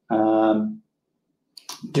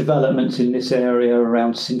developments in this area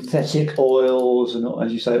around synthetic oils and,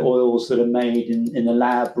 as you say, oils that are made in the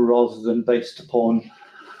lab rather than based upon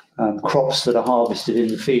crops that are harvested in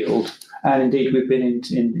the field. And indeed, we've been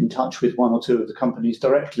in touch with one or two of the companies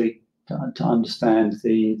directly to understand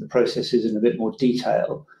the processes in a bit more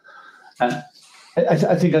detail. I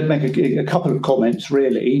think I'd make a couple of comments,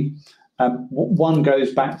 really. One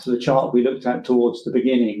goes back to the chart we looked at towards the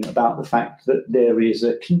beginning about the fact that there is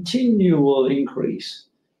a continual increase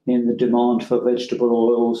in the demand for vegetable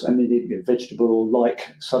oils and indeed vegetable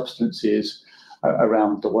oil-like substances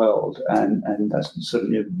around the world. And that's sort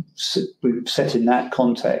of we've set in that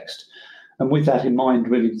context. And with that in mind,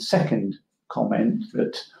 really the second comment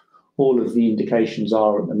that all of the indications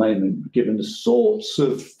are at the moment, given the sorts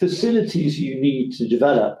of facilities you need to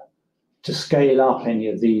develop to scale up any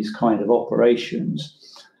of these kind of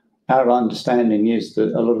operations, our understanding is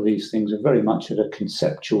that a lot of these things are very much at a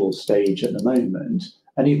conceptual stage at the moment.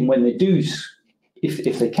 And even when they do,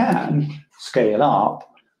 if they can scale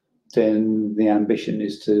up, then the ambition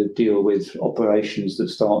is to deal with operations that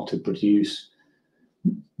start to produce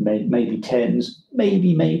maybe tens,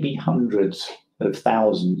 maybe hundreds of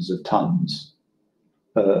thousands of tons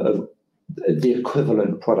of the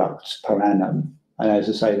equivalent products per annum. And as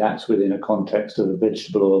I say, that's within a context of a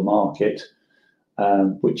vegetable oil market,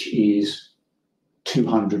 which is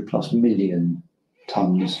 200 plus million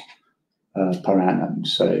tons per annum.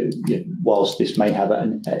 So whilst this may have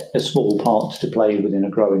a small part to play within a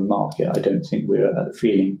growing market, I don't think we're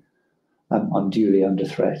feeling unduly under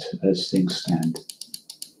threat as things stand.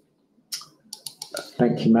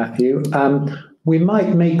 Thank you, Matthew. We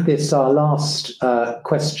might make this our last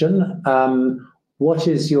question. What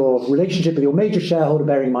is your relationship with your major shareholder,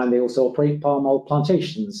 bearing in mind they also operate palm oil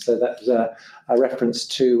plantations? So that was a reference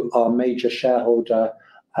to our major shareholder,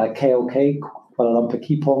 KLK, Kuala Lumpur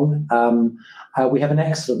Kepong. We have an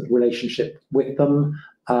excellent relationship with them.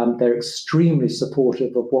 They're extremely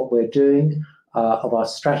supportive of what we're doing, of our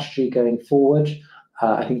strategy going forward.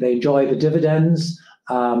 I think they enjoy the dividends,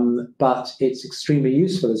 but it's extremely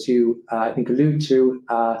useful, as you, I think, allude to,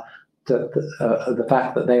 the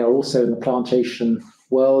fact that they are also in the plantation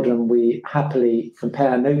world, and we happily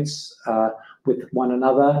compare notes with one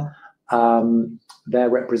another. Their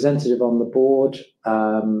representative on the board,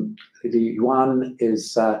 the Yuan,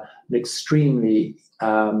 is an extremely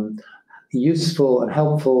useful and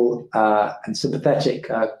helpful and sympathetic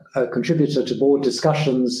contributor to board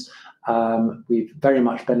discussions. We've very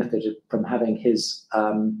much benefited from having his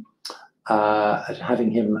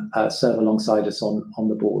having him serve alongside us on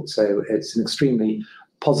the board. So it's an extremely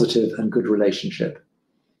positive and good relationship.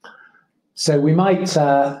 So we might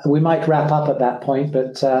wrap up at that point,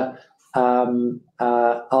 but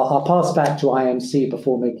I'll pass back to IMC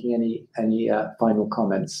before making any final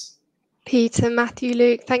comments. Peter, Matthew,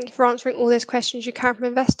 Luke, thank you for answering all those questions you can from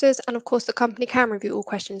investors. And of course, the company can review all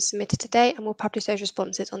questions submitted today and will publish those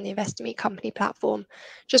responses on the Investor Meet Company platform.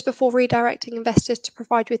 Just before redirecting investors to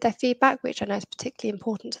provide you with their feedback, which I know is particularly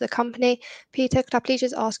important to the company, Peter, could I please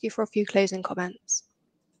just ask you for a few closing comments?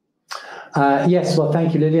 Yes, well,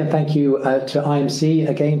 thank you, Lily, and thank you to IMC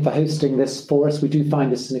again for hosting this for us. We do find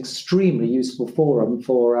this an extremely useful forum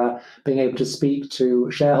for being able to speak to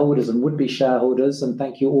shareholders and would-be shareholders, and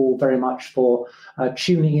thank you all very much for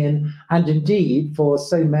tuning in, and indeed for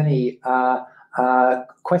so many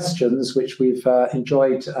questions which we've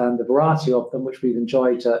enjoyed, the variety of them which we've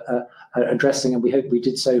enjoyed addressing, and we hope we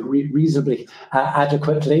did so reasonably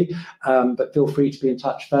adequately, but feel free to be in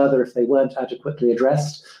touch further if they weren't adequately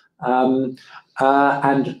addressed. And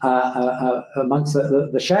amongst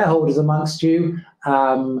the shareholders amongst you,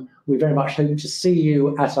 we very much hope to see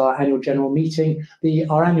you at our annual general meeting.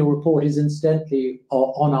 Our annual report is incidentally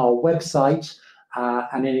on our website,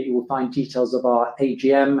 and in it you will find details of our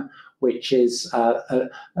AGM, which is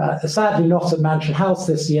sadly not at Mansion House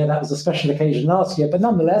this year. That was a special occasion last year, but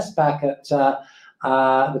nonetheless back at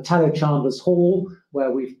the Tallow Chandlers Hall,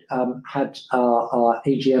 where we've had our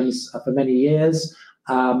AGMs for many years.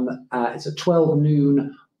 It's at 12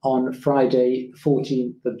 noon on Friday,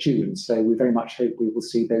 14th of June. So we very much hope we will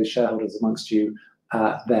see those shareholders amongst you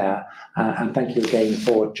there. And thank you again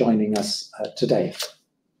for joining us today.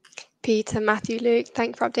 Peter, Matthew, Luke,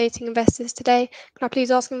 thank you for updating investors today. Can I please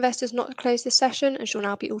ask investors not to close this session, as you'll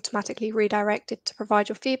now be automatically redirected to provide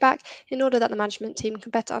your feedback in order that the management team can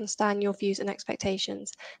better understand your views and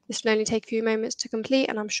expectations. This will only take a few moments to complete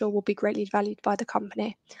and I'm sure will be greatly valued by the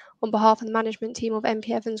company. On behalf of the management team of MP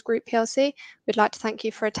Evans Group PLC, we'd like to thank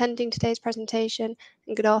you for attending today's presentation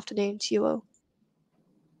and good afternoon to you all.